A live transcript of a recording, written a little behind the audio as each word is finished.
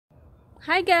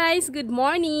Hi guys, good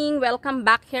morning. Welcome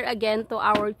back here again to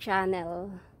our channel.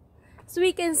 So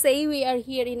we can say we are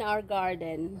here in our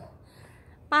garden.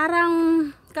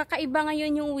 Parang kakaiba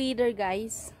ngayon yung weather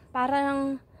guys.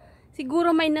 Parang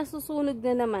siguro may nasusunog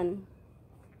na naman.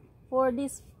 For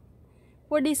this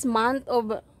month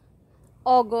of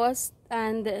August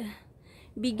and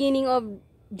beginning of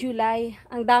July,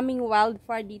 ang daming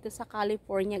wildfire dito sa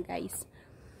California guys.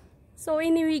 So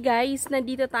anyway guys,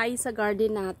 nandito tayo sa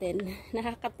garden natin.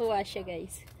 Nakakatuwa siya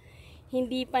guys.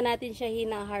 Hindi pa natin siya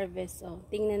hina-harvest. Oh,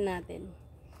 tingnan natin.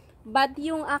 But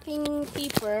yung aking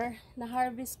keeper,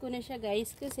 na-harvest ko na siya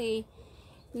guys kasi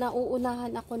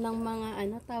nauunahan ako ng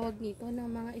mga tawag nito, ng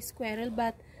mga squirrel,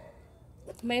 but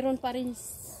mayroon pa rin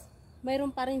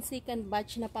second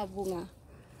batch na pabunga.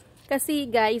 Kasi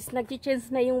guys,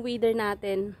 nag-change na yung weather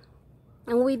natin.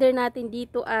 Ang weather natin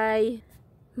dito ay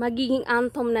magiging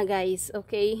autumn na guys,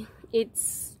 okay?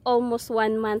 It's almost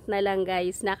 1 month na lang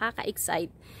guys. Nakaka-excite.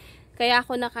 Kaya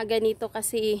ako nakaganito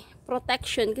kasi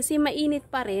protection. Kasi mainit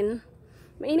pa rin.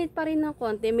 Mainit pa rin ng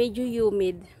konti. Medyo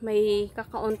humid. May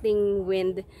kakaunting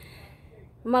wind.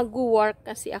 Mag-work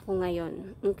kasi ako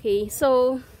ngayon. Okay?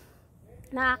 So,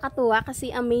 nakakatuwa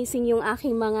kasi amazing yung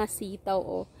aking mga sitaw.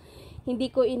 Oh. Hindi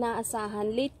ko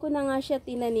inaasahan. Late ko na nga siya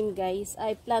tinanim guys.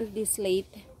 I plant this late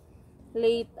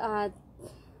at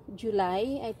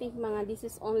July. I think mga this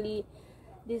is only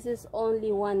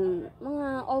mga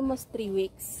almost 3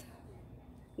 weeks.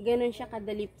 Ganun siya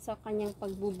kadalip sa kanyang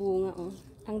pagbubunga. Oh.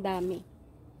 Ang dami.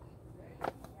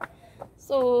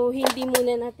 So, hindi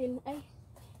muna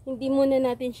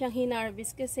natin siyang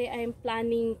hinarvest kasi I'm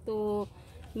planning to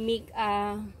make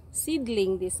a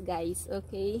seedling this guys.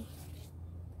 Okay?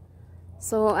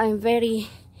 So, I'm very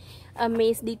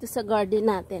amazed dito sa garden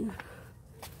natin.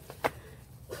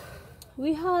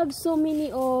 We have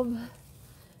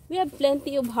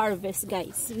plenty of harvest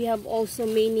guys. We have also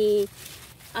many.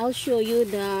 I'll show you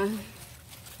the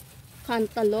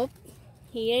cantaloupe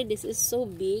here. This is so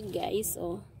big guys.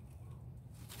 Oh,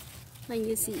 can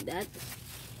you see that?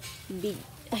 Big.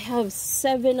 I have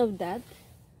 7 of that.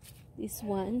 This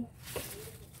one.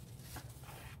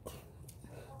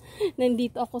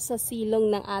 Nandito ako sa silong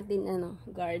ng atin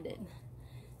garden.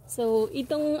 So,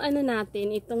 itong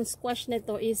itong squash na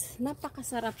to is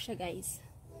napakasarap siya guys.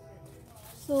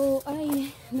 So,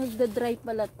 ay, nagda-dry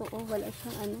pala to. Oh, wala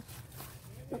siyang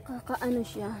nakakaano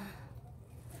siya.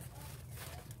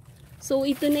 So,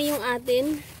 ito na yung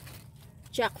atin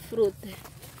jackfruit.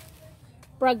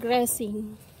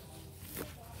 Progressing.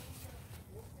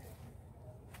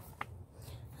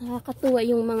 Nakakatuwa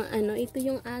yung mga ito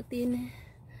yung atin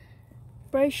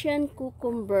Persian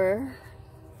cucumber.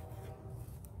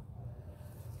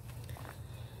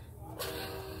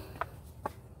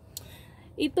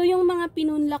 Ito yung mga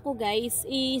pinunla ko guys,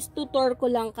 is tutor ko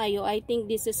lang kayo. I think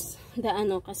this is the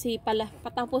kasi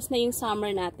patapos na yung summer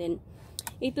natin.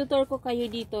 Itutor ko kayo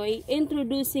dito,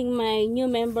 introducing my new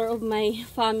member of my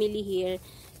family here.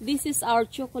 This is our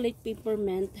chocolate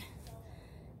peppermint.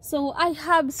 So I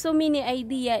have so many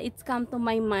idea. It's come to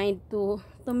my mind to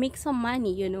make some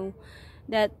money, you know,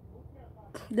 that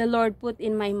the Lord put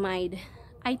in my mind.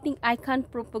 I think I can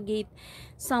propagate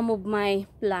some of my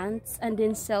plants and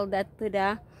then sell that to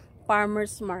the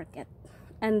farmer's market.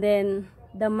 And then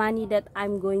the money that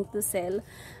I'm going to sell,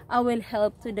 I will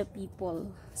help to the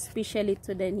people, especially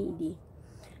to the needy.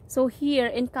 So here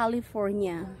in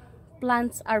California,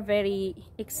 plants are very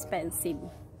expensive.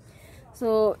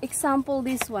 So example,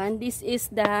 this one, this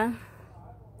is a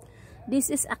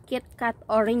Kit Kat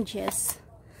oranges.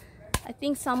 I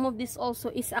think some of this also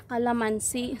is a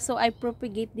calamansi. So I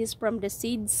propagate this from the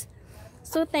seeds.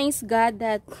 So thanks God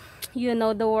that, you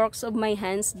know, the works of my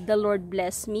hands, the Lord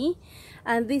bless me.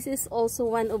 And this is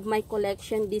also one of my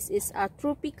collection. This is a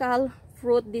tropical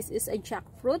fruit. This is a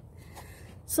jackfruit.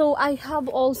 So I have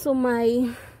also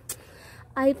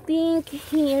I think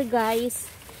here guys,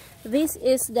 this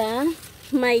is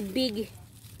my big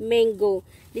mango.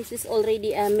 This is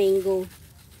already a mango.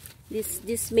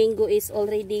 This mango is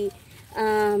already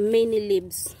many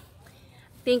leaves.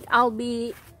 I think I'll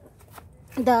be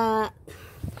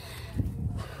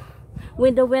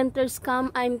when the winters come,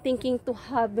 I'm thinking to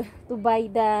buy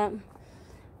the,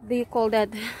 do you call that,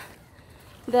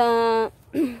 the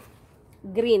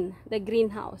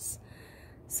greenhouse.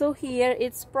 So here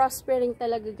it's prospering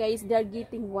talaga guys. They're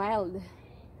getting wild.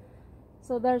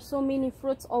 So there's so many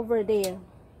fruits over there.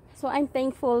 So I'm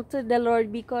thankful to the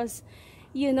Lord because,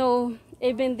 you know,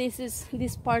 even this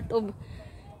part of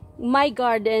my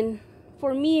garden,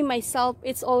 for me myself,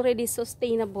 it's already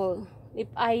sustainable. If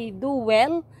I do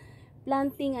well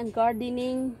planting and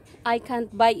gardening, I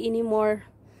can't buy anymore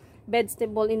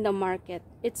vegetable in the market.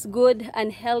 It's good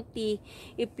and healthy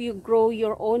if you grow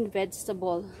your own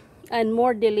vegetable, and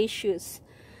more delicious.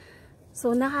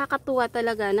 So nakakatuwa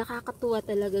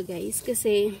talaga guys,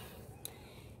 kasi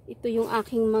ito yung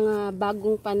aking mga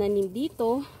bagong pananim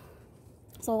dito.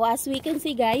 So as we can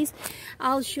see guys,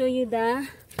 I'll show you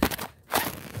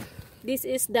this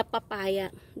is the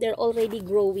papaya. They're already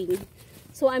growing.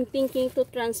 So I'm thinking to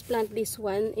transplant this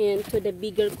one into the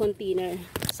bigger container.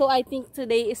 So I think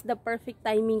today is the perfect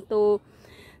timing to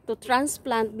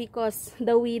transplant, because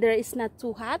the weather is not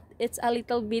too hot. It's a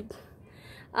little bit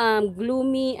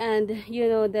gloomy, and you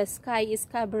know, the sky is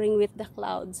covering with the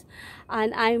clouds,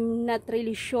 and I'm not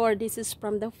really sure this is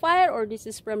from the fire or this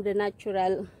is from the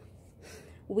natural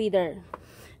weather.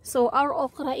 So our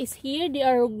okra is here. They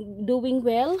are doing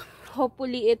well.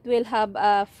 Hopefully it will have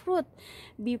a fruit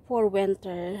before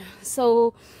winter.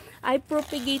 So I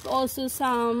propagate also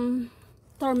some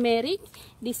turmeric.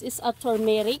 This is a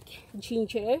turmeric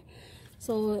ginger.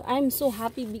 So I'm so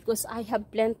happy because I have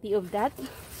plenty of that.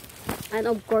 And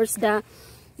of course the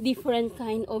different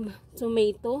kind of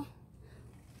tomato.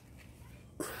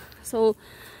 So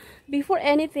before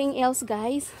anything else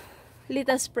guys, let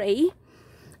us pray.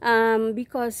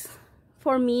 Because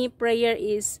for me, prayer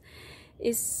is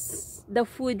the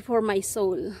food for my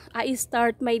soul. I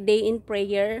start my day in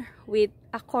prayer, with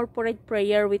a corporate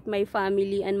prayer with my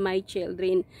family and my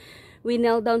children. We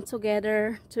kneel down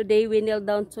together. Today we kneel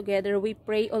down together. We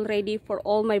pray already for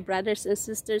all my brothers and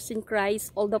sisters in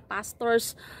Christ, all the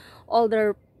pastors, all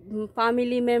their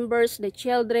family members, the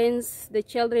children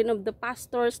of the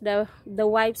pastors, the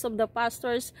wives of the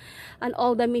pastors, and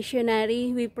all the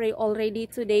missionary. We pray already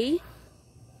today.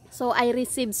 So I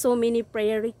received so many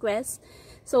prayer requests.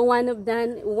 So one of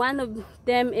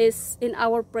them is in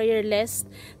our prayer list,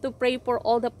 to pray for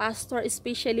all the pastors,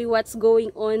 especially what's going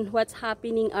on, what's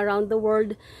happening around the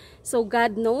world. So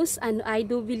God knows, and I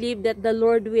do believe that the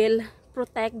Lord will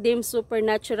protect them,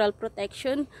 supernatural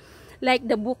protection. Like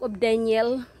the book of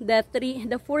Daniel,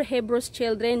 the four Hebrews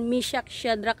children, Meshach,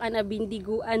 Shadrach, and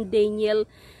Abednego, and Daniel,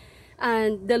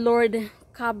 and the Lord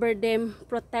covered them,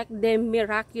 protect them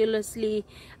miraculously,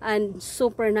 and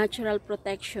supernatural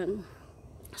protection.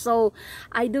 So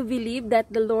I do believe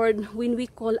that the Lord, when we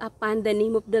call upon the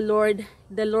name of the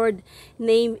Lord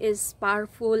name is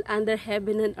powerful under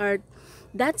heaven and earth.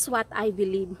 That's what I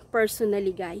believe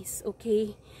personally guys,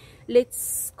 okay?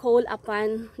 Let's call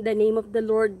upon the name of the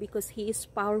Lord, because He is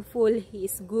powerful, He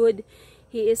is good,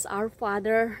 He is our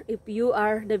Father. If you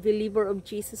are the believer of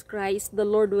Jesus Christ, the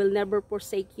Lord will never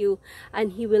forsake you,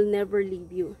 and He will never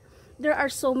leave you. There are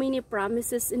so many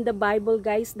promises in the Bible,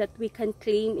 guys, that we can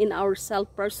claim in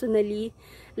ourselves personally.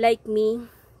 Like me,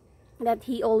 that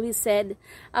He always said,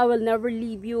 I will never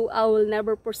leave you, I will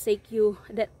never forsake you.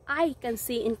 That I can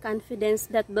say in confidence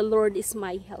that the Lord is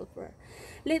my helper.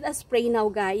 Let us pray now,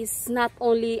 guys. Not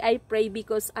only I pray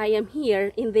because I am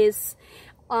here in this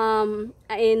in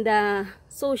the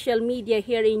social media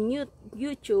here in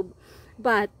YouTube,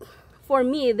 but for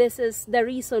me, this is the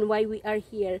reason why we are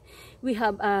here. We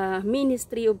have a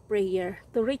ministry of prayer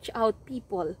to reach out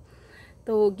people,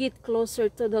 to get closer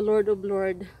to the Lord of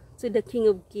Lords, to the King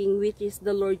of Kings, which is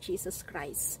the Lord Jesus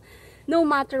Christ. No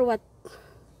matter what's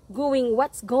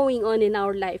going on in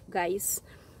our life, guys,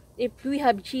 if we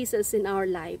have Jesus in our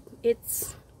life,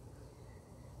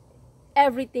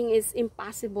 everything is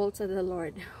impossible to the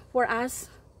Lord. For us,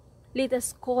 let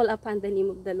us call upon the name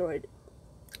of the Lord.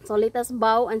 So let us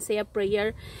bow and say a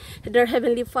prayer. Dear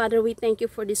Heavenly Father, we thank you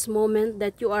for this moment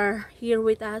that you are here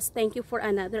with us. Thank you for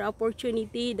another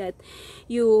opportunity that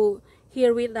you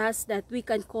here with us, that we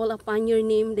can call upon your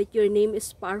name, that your name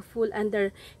is powerful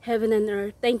under heaven and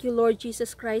earth. Thank you, Lord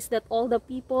Jesus Christ, that all the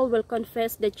people will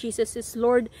confess that Jesus is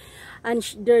Lord, and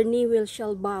their knee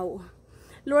shall bow.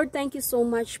 Lord, thank you so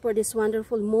much for this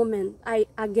wonderful moment. I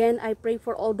pray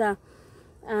for all the,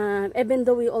 even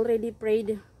though we already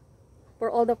prayed for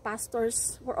all the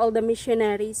pastors, for all the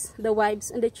missionaries, the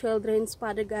wives and the children,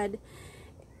 Father God,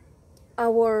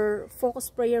 our focus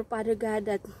prayer, Father God,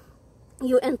 that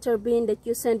you intervene, that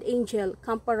you send angel,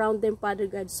 camp around them, Father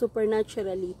God,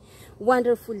 supernaturally,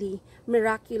 wonderfully,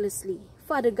 miraculously.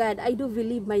 Father God, I do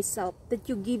believe myself that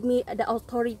you give me the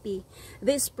authority.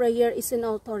 This prayer is an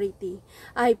authority.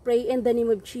 I pray in the name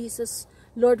of Jesus,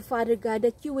 Lord Father God,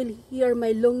 that you will hear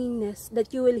my longingness,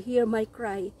 that you will hear my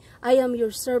cry. I am your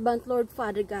servant, Lord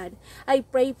Father God. I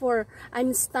pray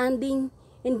I'm standing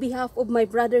in behalf of my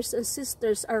brothers and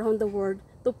sisters around the world,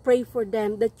 to pray for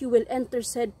them, that you will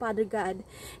intercede, Father God,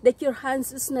 that your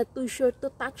hands is not too short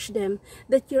to touch them,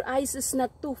 that your eyes is not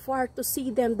too far to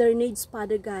see them, their needs,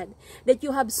 Father God, that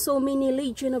you have so many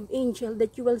legion of angels,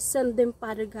 that you will send them,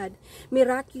 Father God,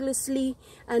 miraculously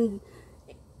and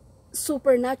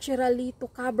supernaturally to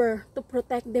cover, to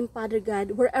protect them, Father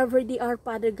God, wherever they are,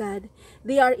 Father God.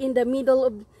 They are in the middle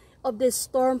of this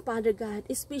storm, Father God,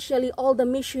 especially all the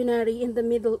missionary in the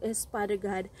Middle East, Father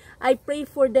God. I pray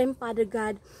for them, Father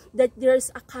God, that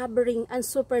there's a covering and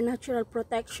supernatural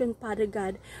protection, Father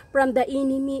God, from the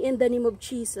enemy in the name of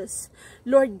Jesus.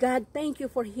 Lord God, thank you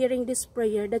for hearing this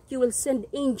prayer, that you will send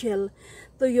angel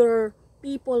to your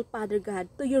people, Father God,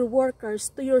 to your workers,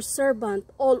 to your servant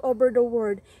all over the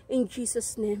world, in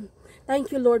Jesus' name.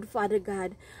 Thank you, Lord, Father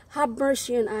God. Have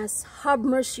mercy on us. Have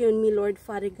mercy on me, Lord,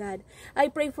 Father God. I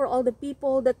pray for all the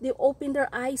people that they open their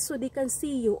eyes so they can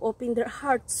see you, open their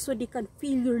hearts so they can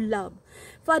feel your love.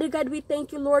 Father God, we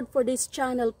thank you, Lord, for this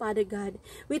channel, Father God.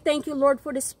 We thank you, Lord,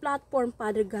 for this platform,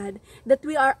 Father God, that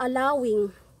we are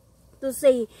allowing to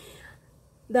say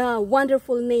the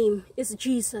wonderful name is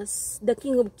Jesus, the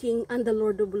King of Kings and the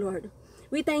Lord of Lords.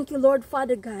 We thank you, Lord,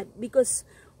 Father God, because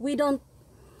we don't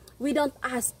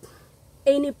ask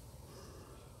any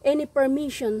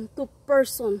permission to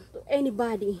person, to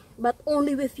anybody, but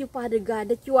only with you, Father God,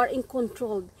 that you are in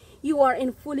control. You are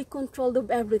in fully control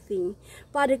of everything.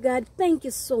 Father God, thank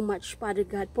you so much, Father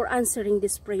God, for answering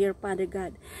this prayer, Father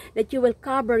God, that you will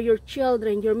cover your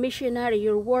children, your missionary,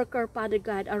 your worker, Father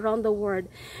God, around the world,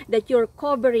 that you're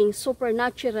covering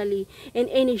supernaturally in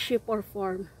any shape or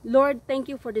form. Lord, thank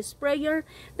you for this prayer.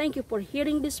 Thank you for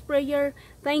hearing this prayer.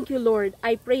 Thank you, Lord.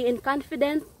 I pray in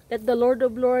confidence that the Lord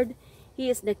of Lords, He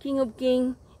is the King of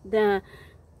Kings, the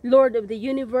Lord of the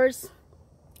universe,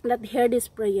 that hear this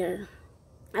prayer.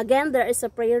 Again, there is a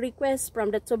prayer request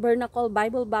from the Tabernacle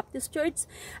Bible Baptist Church.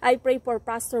 I pray for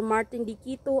Pastor Martin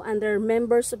Diquito and their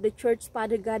members of the church,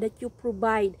 Father God, that you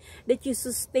provide, that you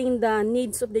sustain the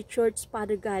needs of the church,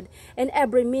 Father God, and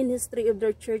every ministry of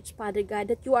their church, Father God,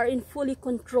 that you are in fully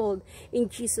controlled in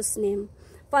Jesus' name.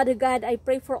 Father God, I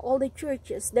pray for all the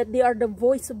churches, that they are the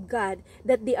voice of God,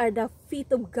 that they are the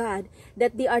feet of God,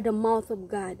 that they are the mouth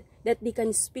of God, that they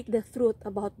can speak the truth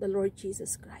about the Lord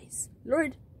Jesus Christ.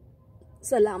 Lord,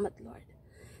 salamat, Lord.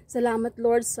 Salamat,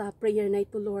 Lord, sa prayer na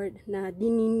ito, Lord, na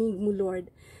dininig mo,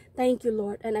 Lord. Thank you,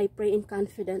 Lord, and I pray in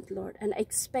confidence, Lord, and I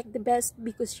expect the best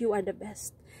because you are the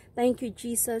best. Thank you,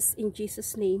 Jesus. In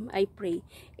Jesus' name, I pray.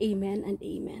 Amen and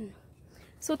amen.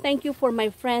 So thank you for my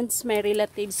friends, my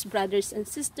relatives, brothers and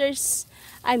sisters.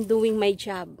 I'm doing my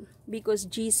job because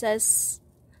Jesus,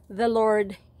 the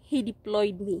Lord, He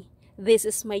deployed me. This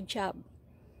is my job.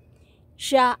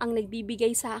 Siya ang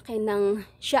nagbibigay sa akin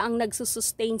siya ang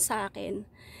nagsusustain sa akin.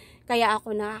 Kaya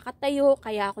ako nakakatayo,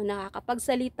 kaya ako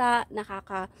nakakapagsalita,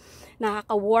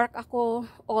 nakaka-work ako,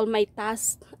 all my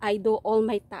tasks, I do all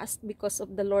my tasks because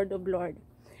of the Lord of Lords.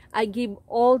 I give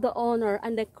all the honor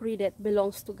and the credit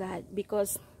belongs to God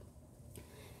because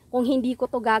kung hindi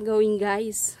ko to gagawin,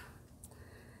 guys,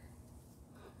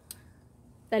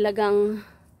 talagang,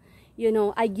 you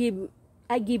know, I give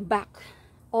back.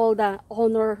 All the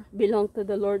honor belong to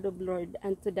the Lord of Lords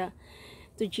and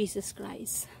to Jesus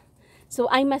Christ.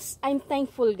 So I'm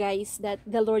thankful, guys, that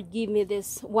the Lord gave me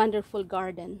this wonderful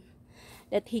garden,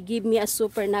 that He gave me a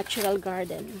supernatural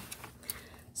garden.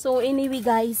 So anyway,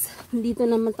 guys, dito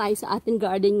naman tayo sa ating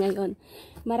garden ngayon.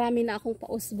 Marami na akong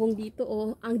pausbong dito,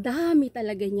 oh. Ang dami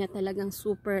talaga niya, talagang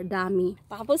super dami.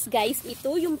 Tapos, guys,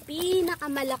 ito yung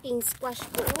pinakamalaking squash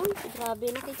ko. Oh.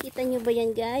 Grabe, nakikita niyo ba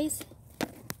yan, guys?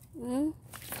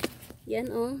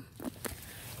 Yan, oh.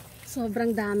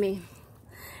 Sobrang dami.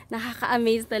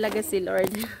 Nakaka-amaze talaga si Lord.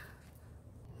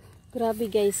 Grabe,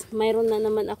 guys. Mayroon na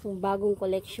naman akong bagong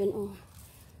collection, oh.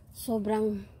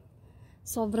 Sobrang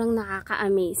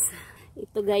nakaka-amaze.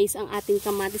 Ito, guys, ang ating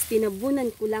kamatis.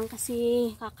 Tinabunan ko lang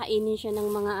kasi kakainin siya ng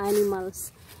mga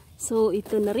animals. So,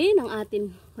 ito na rin ang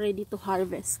atin ready to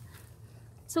harvest.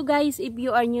 So guys, if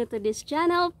you are new to this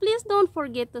channel, please don't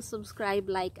forget to subscribe,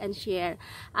 like, and share.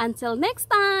 Until next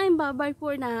time, bye-bye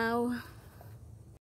for now.